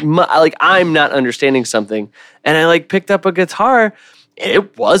 Like like I'm not understanding something, and I like picked up a guitar.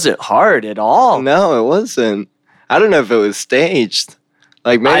 It wasn't hard at all. No, it wasn't. I don't know if it was staged.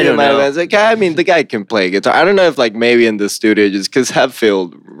 Like I maybe it don't might have know. been like I mean the guy can play guitar. I don't know if like maybe in the studio just because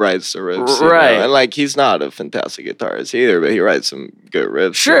Hetfield writes the riffs, you know, Right. and like he's not a fantastic guitarist either, but he writes some good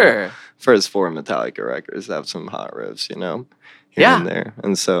riffs. Sure. For his 4 Metallica records, have some hot riffs, you know, here Yeah. and there,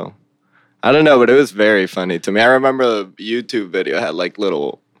 and so I don't know, but it was very funny to me. I remember the YouTube video had like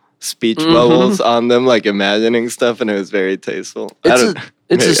little speech bubbles on them, like imagining stuff, and it was very tasteful. It's a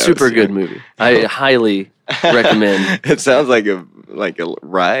maybe I super was good young. movie. I highly recommend. It sounds like a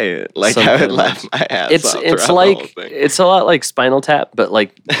riot. Like I Something would laugh my ass It's off it's throughout the whole like thing. it's a lot like Spinal Tap, but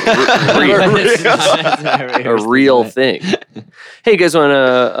like a real thing. Hey, you guys want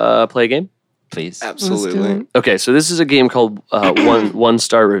to play a game? Please. Absolutely. Okay, so this is a game called one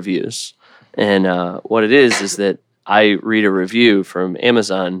star reviews, and what it is that I read a review from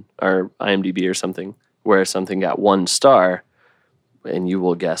Amazon or IMDb or something where something got 1 star, and you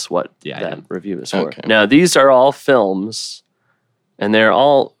will guess what The that item. review is for. Okay. Now these are all films, and they're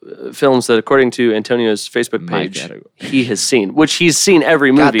all films that, according to Antonio's Facebook My page, category. he has seen, which he's seen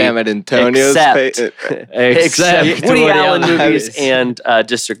every movie. God damn it, Antonio's except- Except Woody Allen movies movies. and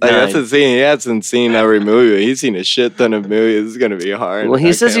District Like, 9. that's the thing. He hasn't seen every movie. He's seen a shit ton of movies. This is gonna be hard. Well, he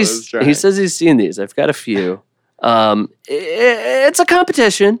Okay, says let's try. he says he's seen these. I've got a few. It's a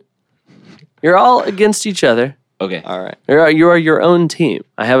competition. You're all against each other. Okay. All right. You are your own team.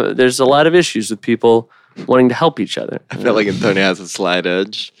 There's a lot of issues with people wanting to help each other. I feel like Antonio has a slight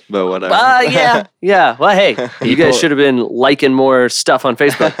edge, but whatever. Yeah. Well, hey, you guys People- should have been liking more stuff on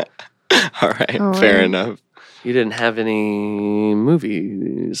Facebook. All right, Oh, fair yeah. enough. You didn't have any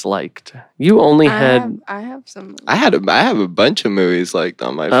movies liked. You only had. I have some. I have a bunch of movies liked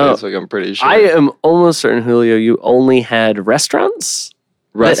on my Oh. Facebook. I'm pretty sure. I am almost certain, Julio, you only had restaurants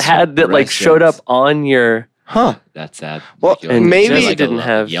that showed up on your. Huh. That's sad. Well, Like, and maybe- just Jesse like a didn't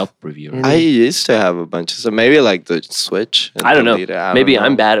have Yelp review. any- I used to have a bunch of stuff. Maybe like the Switch. and I don't know. delete it. I Maybe don't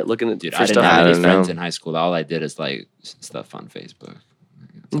I'm know. bad at looking at Dude, for I didn't stuff. I have any don't friends know. in high school. All I did is like stuff on Facebook.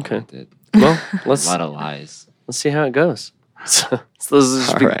 That's all Okay. I did. Well, A let's lot of lies. see how it goes. So those will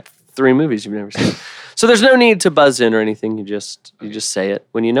just All be right. 3 movies you've never seen. So there's no need to buzz in or anything. You just say it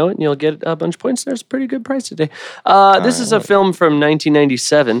when you know it, and you'll get a bunch of points. There's a pretty good price today. This is a film from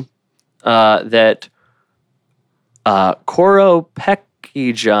 1997 that Koro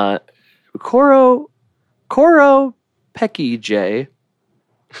Pekije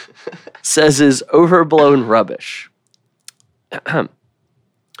says is overblown rubbish.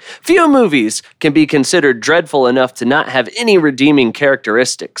 Few movies can be considered dreadful enough to not have any redeeming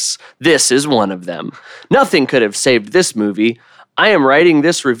characteristics. This is one of them. Nothing could have saved this movie. I am writing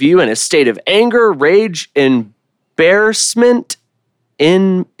this review in a state of anger, rage, embarrassment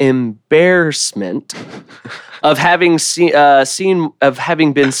of having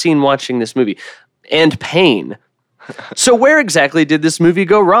been seen watching this movie, and pain. So where exactly did this movie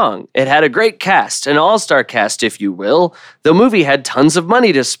go wrong? It had a great cast, an all-star cast, if you will. The movie had tons of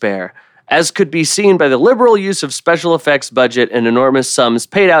money to spare, as could be seen by the liberal use of special effects budget and enormous sums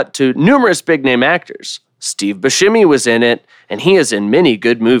paid out to numerous big-name actors. Steve Buscemi was in it, and he is in many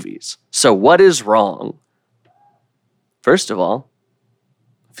good movies. So what is wrong? First of all,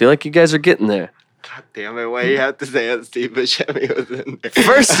 I feel like you guys are getting there. God damn it, why you have to say that Steve Buscemi was in there?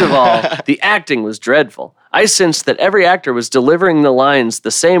 First of all, the acting was dreadful. I sensed that every actor was delivering the lines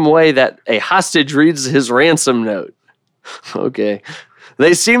the same way that a hostage reads his ransom note. Okay.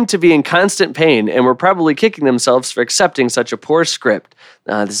 They seemed to be in constant pain and were probably kicking themselves for accepting such a poor script.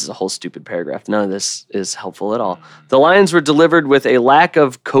 This is a whole stupid paragraph. None of this is helpful at all. The lines were delivered with a lack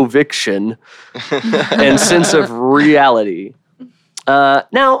of conviction and sense of reality.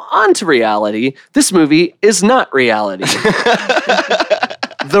 Now, on to reality. This movie is not reality.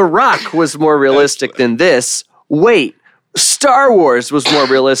 The Rock was more realistic than this. Wait, Star Wars was more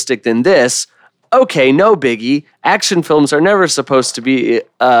realistic than this. Okay, no biggie. Action films are never supposed to be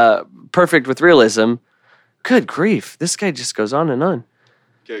perfect with realism. Good grief, this guy just goes on and on.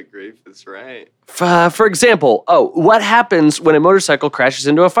 Good grief, that's right. For example, what happens when a motorcycle crashes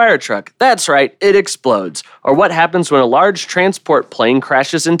into a fire truck? That's right, it explodes. Or what happens when a large transport plane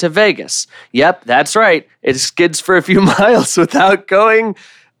crashes into Vegas? Yep, that's right, it skids for a few miles without going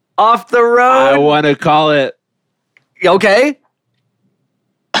off the road. I want to call it Okay?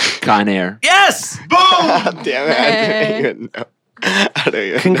 Con Air. Yes! Boom! God damn it, I didn't even know. I don't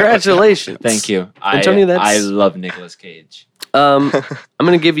even Congratulations. Thank you. Antonio, I love Nicolas Cage. I'm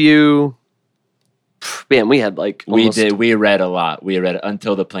going to give you... Man, we had like almost... We read a lot. We read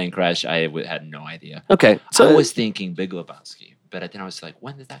until the plane crash. I had no idea. Okay. So I was thinking Big Lebowski, but then I was like,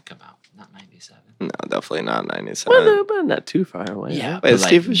 when did that come out? Not 97. No, definitely not 97. Well, no, but not too far away. Yeah. Wait, but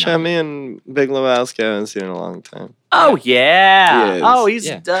Steve like, Buscemi and Big Lebowski I haven't seen in a long time. Oh, yeah. He is. Oh, he's...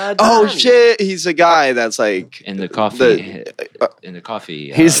 Yeah. Oh, shit, he's a guy that's like... In the coffee. In the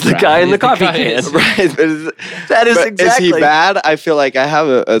coffee. He's the guy in the coffee can. Right. That is But exactly... Is he bad? I feel like I have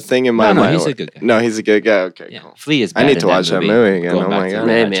a thing in my No, mind. he's a good guy. No, he's a good guy. Okay, Yeah. cool. Flea is I bad need in to watch that movie again. Going Oh back my to God.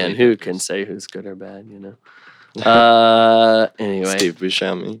 the Hey, Red man, Chili who Peppers. can say who's good or bad, you know? Anyway. Steve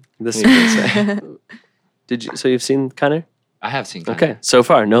Buscemi. This, You can say. so you've seen Connor? I have seen Con Okay, Air. so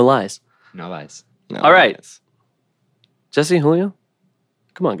far, no lies. No lies. No, All right. yes. Jesse, Julio?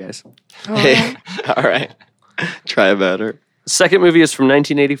 Come on, guys. Hey, all right. Try better. Second movie is from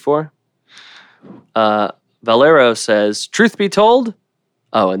 1984. Valero says, truth be told...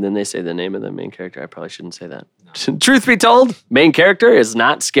 Oh, and then they say the name of the main character. I probably shouldn't say that. No. Truth be told, main character is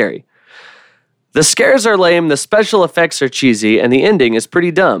not scary. The scares are lame, the special effects are cheesy, and the ending is pretty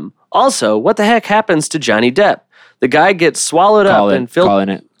dumb. Also, what the heck happens to Johnny Depp? The guy gets swallowed up and filled...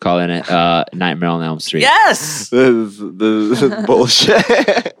 Calling it Nightmare on Elm Street. Yes! This is bullshit.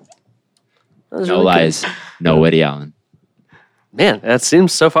 That was No really lies. No Woody Allen. good. Man, that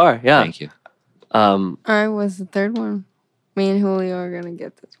seems so far. Yeah. Thank you. All right, what's the third one? Me and Julio are gonna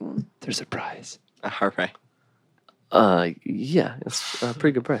get this one. There's a prize. All right. Yeah, it's a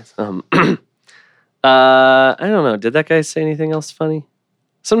pretty good price. I don't know. Did that guy say anything else funny?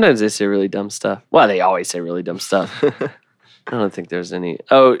 Sometimes they say really dumb stuff. Well, they always say really dumb stuff. I don't think there's any.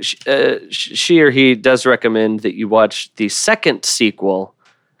 Oh, she or he does recommend that you watch the second sequel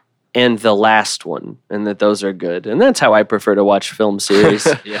and the last one, and that those are good. And that's how I prefer to watch film series.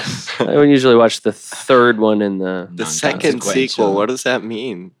 Yes. I would usually watch the third one and the second Non-consequential. sequel, what does that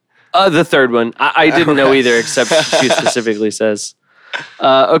mean? the third one. I didn't know either, except she specifically says.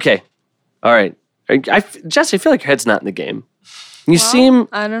 Okay, all right. Jesse, I feel like your head's not in the game. You seem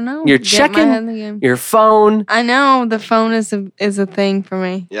I don't know. you're Get my head in the checking game. your phone. I know the phone is a thing for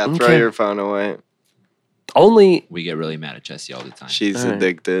me. Yeah, throw Okay. your phone away. Only We get really mad at Jesse all the time. She's All right.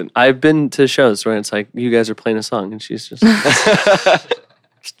 addicted. I've been to shows where it's like you guys are playing a song and she's just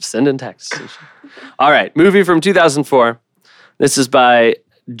sending texts. All right, movie from 2004. This is by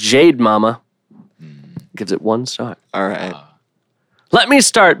Jade Mama. Gives it 1 star. All right. Let me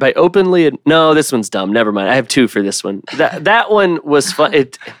start by openly... No, this one's dumb. Never mind. I have 2 for this one. That one was fun.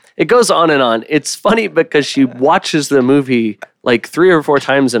 It goes on and on. It's funny because she watches the movie like 3 or 4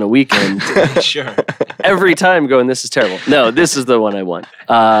 times in a weekend. Sure. Every time going, this is terrible. No, this is the one I want.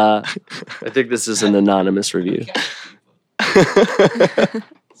 I think this is an anonymous review.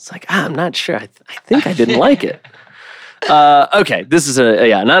 It's like, I'm not sure. I think I didn't like it. Okay, this is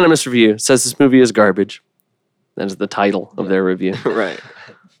a anonymous review. It says this movie is garbage. That is the title of their review. Right.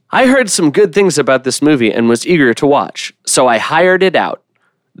 I heard some good things about this movie and was eager to watch, so I hired it out.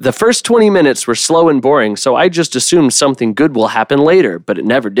 The first 20 minutes were slow and boring, so I just assumed something good will happen later, but it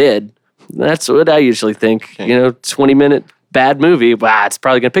never did. That's what I usually think. Okay. 20-minute bad movie, it's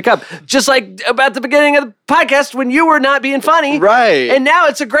probably going to pick up. Just like about the beginning of the podcast when you were not being funny. Right. And now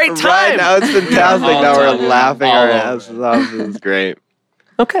it's a great time. Right, now it's fantastic. Now we're laughing our asses off. This is great.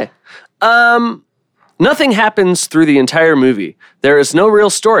 Okay. Nothing happens through the entire movie. There is no real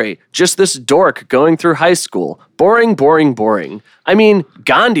story, just this dork going through high school. Boring, boring, boring. I mean,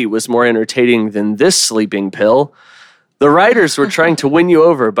 Gandhi was more entertaining than this sleeping pill. The writers were trying to win you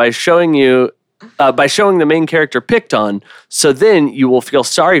over by showing the main character picked on, so then you will feel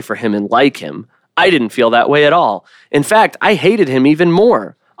sorry for him and like him. I didn't feel that way at all. In fact, I hated him even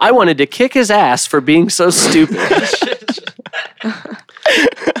more. I wanted to kick his ass for being so stupid.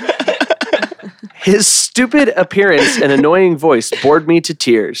 His stupid appearance and annoying voice bored me to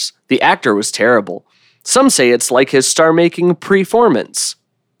tears. The actor was terrible. Some say it's like his star-making performance.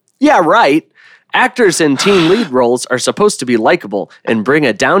 Yeah, right. Actors in teen lead roles are supposed to be likable and bring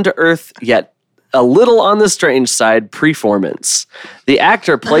a down-to-earth yet a little on the strange side performance. The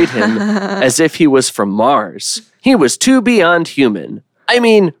actor played him as if he was from Mars. He was too beyond human. I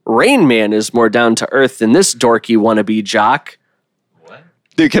mean, Rain Man is more down-to-earth than this dorky wannabe jock.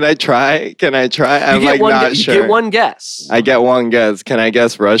 Dude, can I try? I'm like not sure. You get one guess. I get one guess. Can I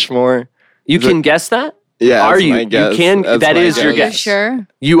guess Rushmore? You can guess that? Yeah. Are you? My guess. You can. That is your Are guess. you sure?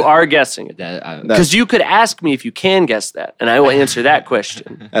 You are guessing it. Because you could ask me if you can guess that, and I will answer that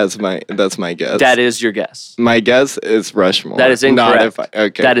question. That's my guess. That is your guess. My guess is Rushmore. That is incorrect.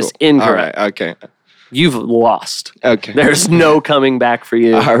 Okay. That is incorrect. All right. Okay. You've lost. Okay. There's no coming back for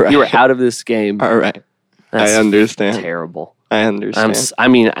you. All right. You are out of this game. All right. That's I understand. Terrible. I understand. I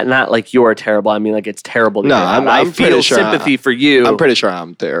mean, not like you're terrible. I mean, like it's terrible. No, I feel sympathy for you. I'm pretty sure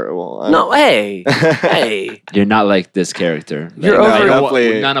I'm terrible. No, hey. You're not like this character. You're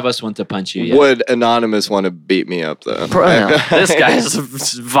over. None of us want to punch you yet. Would Anonymous want to beat me up though? This guy's a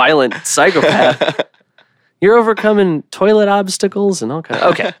violent psychopath. You're overcoming toilet obstacles and all kinds.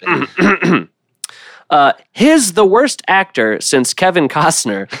 Okay. His the worst actor since Kevin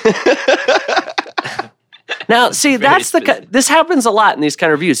Costner. Now, see, this happens a lot in these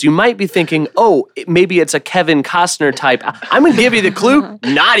kind of reviews. You might be thinking, maybe it's a Kevin Costner type. I'm going to give you the clue.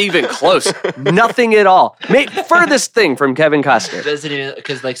 Not even close. Nothing at all. Furthest thing from Kevin Costner. Doesn't even,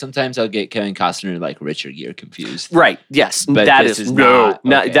 because like sometimes I'll get Kevin Costner and like Richard Gere confused. Right. Yes. But that this is not.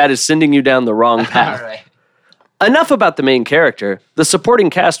 Okay. that is sending you down the wrong path. All right. Enough about the main character. The supporting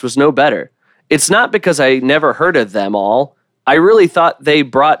cast was no better. It's not because I never heard of them all. I really thought they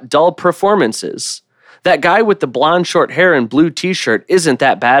brought dull performances. That guy with the blonde short hair and blue t-shirt isn't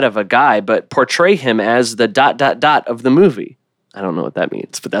that bad of a guy, but portray him as the ... of the movie. I don't know what that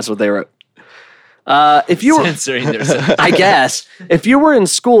means, but that's what they wrote. If you were censoring themselves. I guess if you were in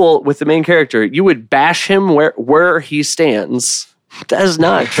school with the main character, you would bash him where he stands. That is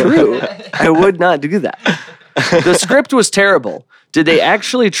not true. I would not do that. The script was terrible. Did they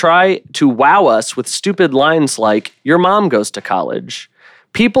actually try to wow us with stupid lines like, your mom goes to college?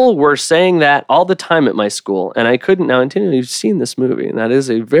 People were saying that all the time at my school, and I couldn't. Now, Antonio, you've seen this movie, and that is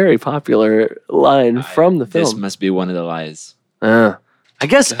a very popular line from the film. This must be one of the lies. I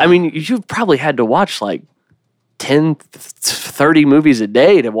guess, I mean, you've probably had to watch like 10, 30 movies a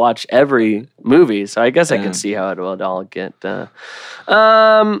day to watch every movie, so I guess I can see how it would all get...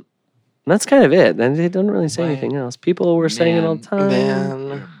 That's kind of it. They don't really say anything else. People were saying it all the time.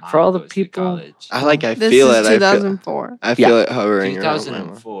 Man. For all the people. I This feel is it. 2004. I feel it hovering around.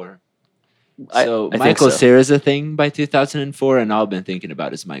 2004. I So think Michael so. Cera's a thing by 2004, and all I've been thinking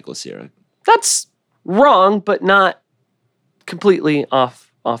about is Michael Cera. That's wrong, but not completely off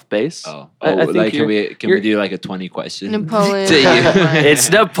base. I think like can you're- we do like a 20 question? Napoleon. To you. It's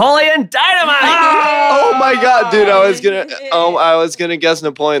Napoleon Dynamite! Oh my god, dude! I was gonna guess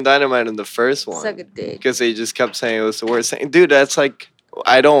Napoleon Dynamite in the first one Suck a dick. because they just kept saying it was the worst thing. Dude, that's like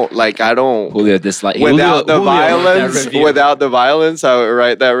I don't. Julio dislike. Without the violence, review. without the violence, I would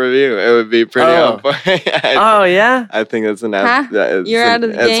write that review. It would be pretty Oh. up. Oh, yeah? I think that's an. Huh? That is You're out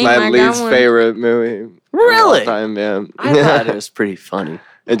of the It's game, my I got least one. favorite movie. Really? Time, yeah. I thought it was pretty funny.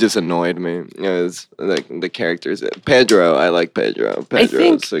 It just annoyed me. It was like the characters. Pedro, I like Pedro.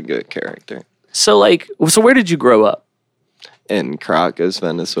 Pedro's a good character. So where did you grow up? In Caracas,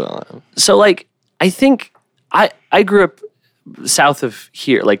 Venezuela. So I think I grew up south of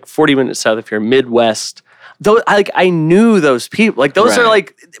here, 40 minutes south of here, Midwest. Though I knew those people. Those are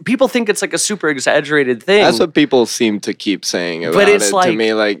people think it's a super exaggerated thing. That's what people seem to keep saying about but it's it to me.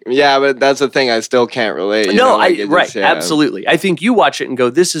 Yeah, but that's the thing. I still can't relate. Absolutely. I think you watch it and go,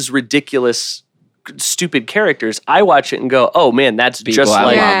 "This is ridiculous, stupid characters." I watch it and go, "Oh man, that's People just I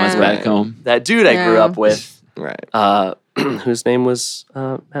like mamas back home. that dude I grew up with." Right. Whose name was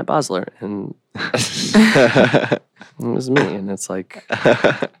Matt Bosler, and it was me, and it's I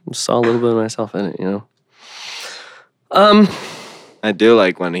saw a little bit of myself in it, I do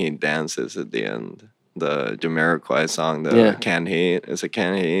like when he dances at the end. The Jamiroquai song, Can't Heat. Is it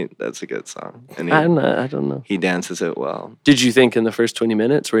Can't Heat? That's a good song. And I don't know. He dances it well. Did you think in the first 20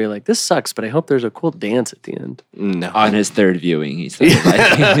 minutes where you're like, this sucks, but I hope there's a cool dance at the end? No. On his third viewing, he said.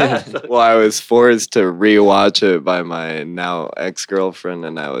 Well, I was forced to rewatch it by my now ex-girlfriend,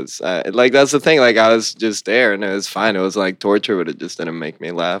 and I was that's the thing. I was just there, and it was fine. It was torture, but it just didn't make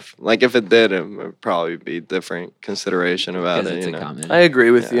me laugh. If it did, it would probably be different consideration about it. It's a comedy. I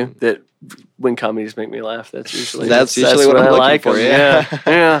agree with you that when comedies make me laugh, that's usually what I'm looking for.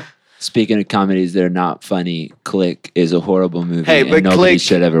 Yeah. Speaking of comedies that are not funny, Click is a horrible movie, Hey, but and nobody Click-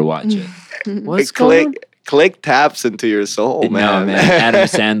 should ever watch it. What's going on? Click taps into your soul, man. No, man. Adam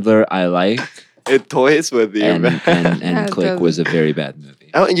Sandler, I like, It toys with you, and man. Click was a very bad movie.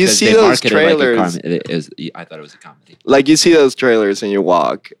 Oh, and you 'Cause see they those marketed it like a trailers. I thought it was a comedy. You see those trailers and you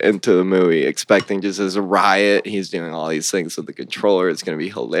walk into the movie expecting just as a riot. He's doing all these things with the controller. It's going to be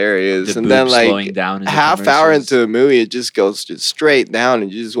hilarious. The And then boobs slowing down in the half hour commercials. into the movie, it just goes just straight down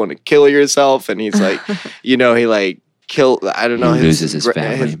and you just want to kill yourself. And he's he killed, I don't know, He loses his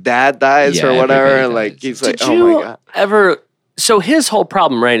family. his dad dies Yeah, or whatever. everybody And dies. he's Did oh you my God. ever... So his whole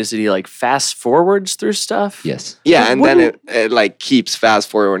problem, right, is that he fast forwards through stuff? Yes. Yeah, and then Wouldn't- it keeps fast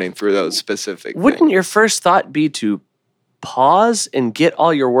forwarding through those specific Wouldn't things. your first thought be to pause and get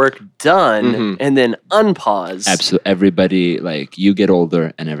all your work done Mhm. and then unpause? Absolutely. Everybody, you get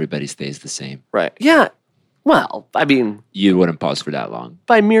older and everybody stays the same. Right. Yeah. Well, I mean, You wouldn't pause for that long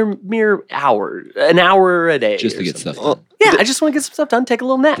by mere hour, an hour a day. just to or get something. stuff done. Yeah, I just want to get some stuff done, take a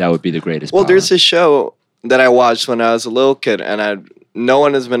little nap. That would be the greatest Well, power. there's a show that I watched when I was a little kid, and no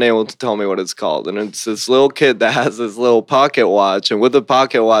one has been able to tell me what it's called. And it's this little kid that has this little pocket watch, and with the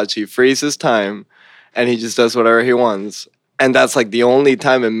pocket watch, he freezes time, and he just does whatever he wants. And that's the only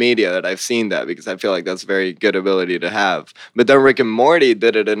time in media that I've seen that, because I feel that's a very good ability to have. But then Rick and Morty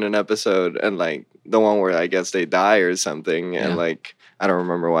did it in an episode, and the one where I guess they die or something, and Yeah. I don't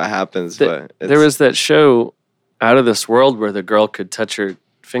remember what happens, but There was that show, Out of This World, where the girl could touch her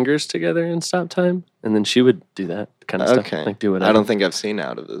fingers together and stop time, and then she would do that kind of okay. stuff. Do whatever. I don't think I've seen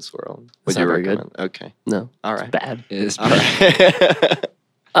Out of This World. Would It's you not very good. recommend? Okay, No, all it's right. bad. It's All right.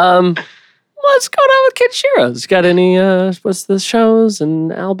 What's going on with Kid Shiro's? Got any? What's the shows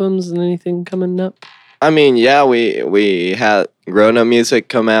and albums and anything coming up? I mean, yeah, we had Grown Up Music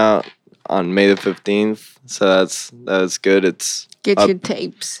come out on May the 15th, so that's good. It's Get up. your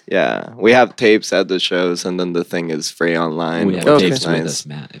tapes. Yeah, we have tapes at the shows, and then the thing is free online. we have Okay. tapes Nice. with us,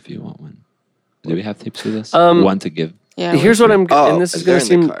 Matt, if you want one. Do we have tapes with us? Um, One to give. Yeah. Here's what I'm, Oh, and this is they're going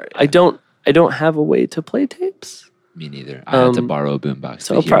to in the seem. car, I don't have a way to play tapes. Me neither. I had to Um, borrow a boombox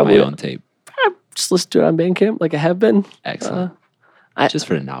so to hear probably- my own tape. Just listen to it on Bandcamp like I have been. Excellent. I- Just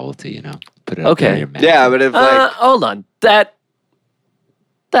for the novelty, Put it up Okay. there on your Mac. Yeah, but if Hold on.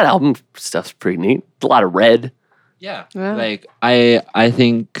 That album stuff's pretty neat. A lot of red Yeah. Yeah. I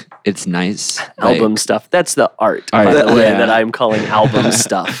think it's nice. album stuff. That's the art, Art, by the way, yeah. that I'm calling album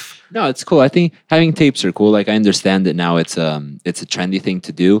stuff. No, it's cool. I think having tapes are cool. I understand that now it's a trendy thing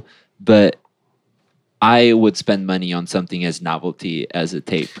to do, but I would spend money on something as novelty as a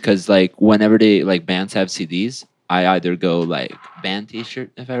tape, because whenever they bands have CDs, I either go band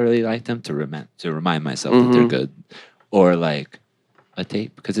T-shirt if I really like them to remind myself that they're Mhm. good, or a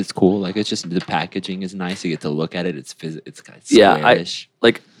tape because it's cool. It's just the packaging is nice. You get to look at it. It's Yeah, squarish.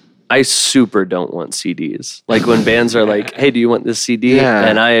 I super don't want CDs. When bands are like, "Hey, do you want this CD?" Yeah.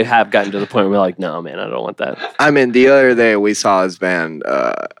 And I have gotten to the point where we're like, "No, man, I don't want that." I mean, the other day we saw his band,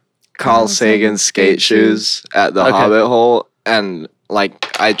 Carl Carl Sagan's Sagan's Skate Skate Shoes at the Okay. Hobbit Hole, and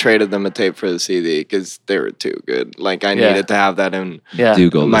like I traded them a tape for the CD because they were too good. Like I needed to have that in Do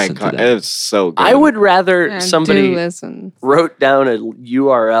go my listen to car. that. It was so good. I would rather Yeah, somebody do listen. wrote down a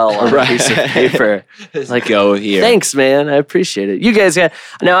URL on a piece of paper. Like, go here. thanks, man. I appreciate it. You guys got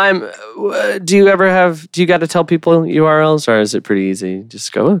now. Do you got to tell people URLs, or is it pretty easy?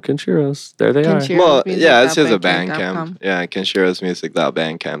 Just go, Kenchiros. There they are. Kenshiro. Well, yeah, it's just a Bandcamp.com. Bandcamp. Yeah,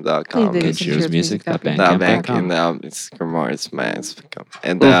 kenshirosmusic.bandcamp.com. Please do. KenshirosMusic.bandcamp.com. It's Grimoire's Mask.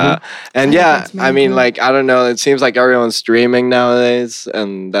 And Mm-hmm. yeah, That's I mean, good. like, I don't know. It seems like everyone's streaming nowadays,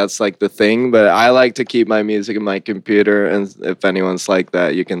 and that's like the thing. But I like to keep my music in my computer, and if anyone's like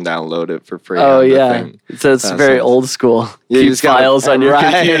that, you can download it for free. Oh on the yeah, thing. so it's That's very awesome. old school. You Keep just gotta- files on your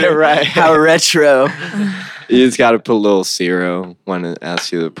right, computer. right. How retro. You just got to put a little zero when it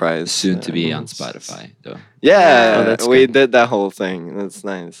asks you the price. Soon to be on and- Spotify, though. Yeah, Oh, that's we good. did that whole thing. That's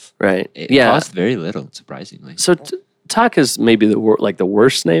nice. Right. It yeah. costs very little, surprisingly. So Talk is maybe the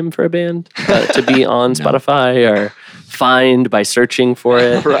worst name for a band to be on No. Spotify or find by searching for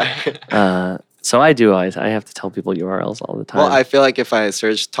it. Right. So I have to tell people URLs all the time. Well, I feel like if I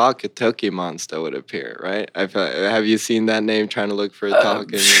search Talk, a Toki Monster would appear, right? Have you seen that name trying to look for a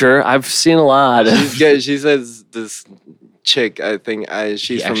Talk? Sure, I've seen a lot. She's good. She says this chick, I think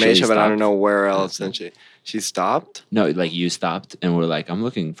she's from actually Asia, but I don't stopped? know where else. And she stopped? No, like you stopped and we're like, I'm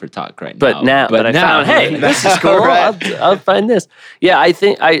looking for Talk right But now. now, I found, hey, this is cool. Right. I'll find this. Yeah, I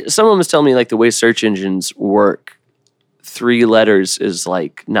think someone was telling me like the way search engines work, 3 letters is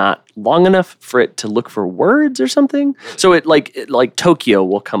like not long enough for it to look for words or something. So it like Tokyo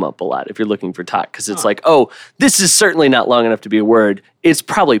will come up a lot if you're looking for Talk because it's like, oh, this is certainly not long enough to be a word. It's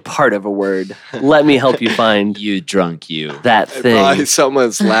probably part of a word. Let me help you find You drunk you. that Probably thing.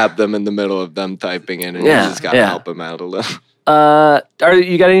 someone slapped them in the middle of them typing in, and Yeah, you just got to yeah. help them out a little. Are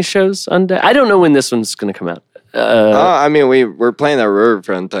you got any shows on deck? I don't know when this one's gonna come out. I mean, we're playing that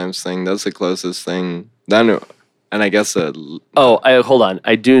Riverfront Times thing. That's the closest thing. Then, and I guess Hold on.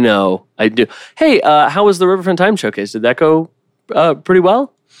 I do know. I do. Hey, how was the Riverfront Time Showcase? Did that go pretty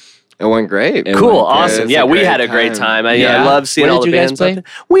well? it went great. It Cool, went awesome. It's Yeah, a we great had a great time. I Yeah. love seeing Where all did the you guys bands. play? out there.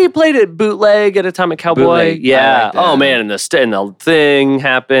 We played at Bootleg at Atomic Cowboy. Bootleg, I Yeah. like that. Oh man, and the thing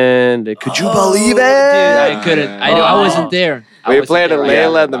happened. Could you believe it? Dude, I couldn't. I Oh. wasn't there. I We wasn't played at there.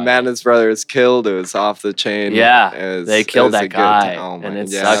 Layla, and the About it. Madness Brothers killed. It was off the chain. Yeah, It was- they it killed was a that good guy, time. Oh and my-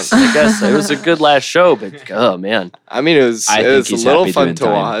 it yeah. sucks. I guess it was a good last show, but oh man, I mean, it was I it think was a he's little happy fun doing to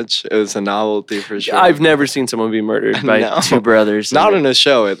time. watch. It was a novelty for sure. I've never seen someone be murdered by No. 2 brothers. Not in a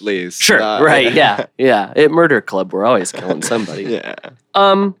show, at least. Sure, Not- right? Yeah. At Murder Club, we're always killing somebody. yeah.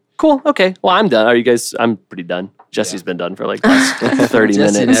 Cool. Okay. Well, I'm done. Are you guys? I'm pretty done. Jesse's been done for like the last 30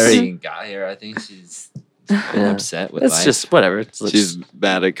 Jesse minutes. never even got here. I think she's upset with It's life. just whatever. It's She's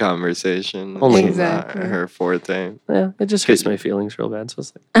bad at conversation. Only- It's not Exactly. her forte. yeah, it just hurts my feelings real bad. So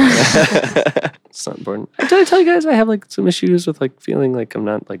it's like it's not important. Did I tell you guys I have like some issues with like feeling like I'm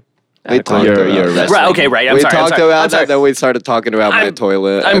not like We adequate? talked You're about that. Right. Okay. Right. I'm we sorry. talked I'm sorry. about I'm sorry. that, then we started talking about my I'm-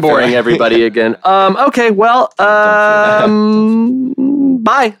 toilet. I I'm feel boring like- everybody again. Okay. Well.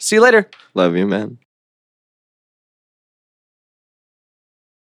 Bye. See you later. Love you, man.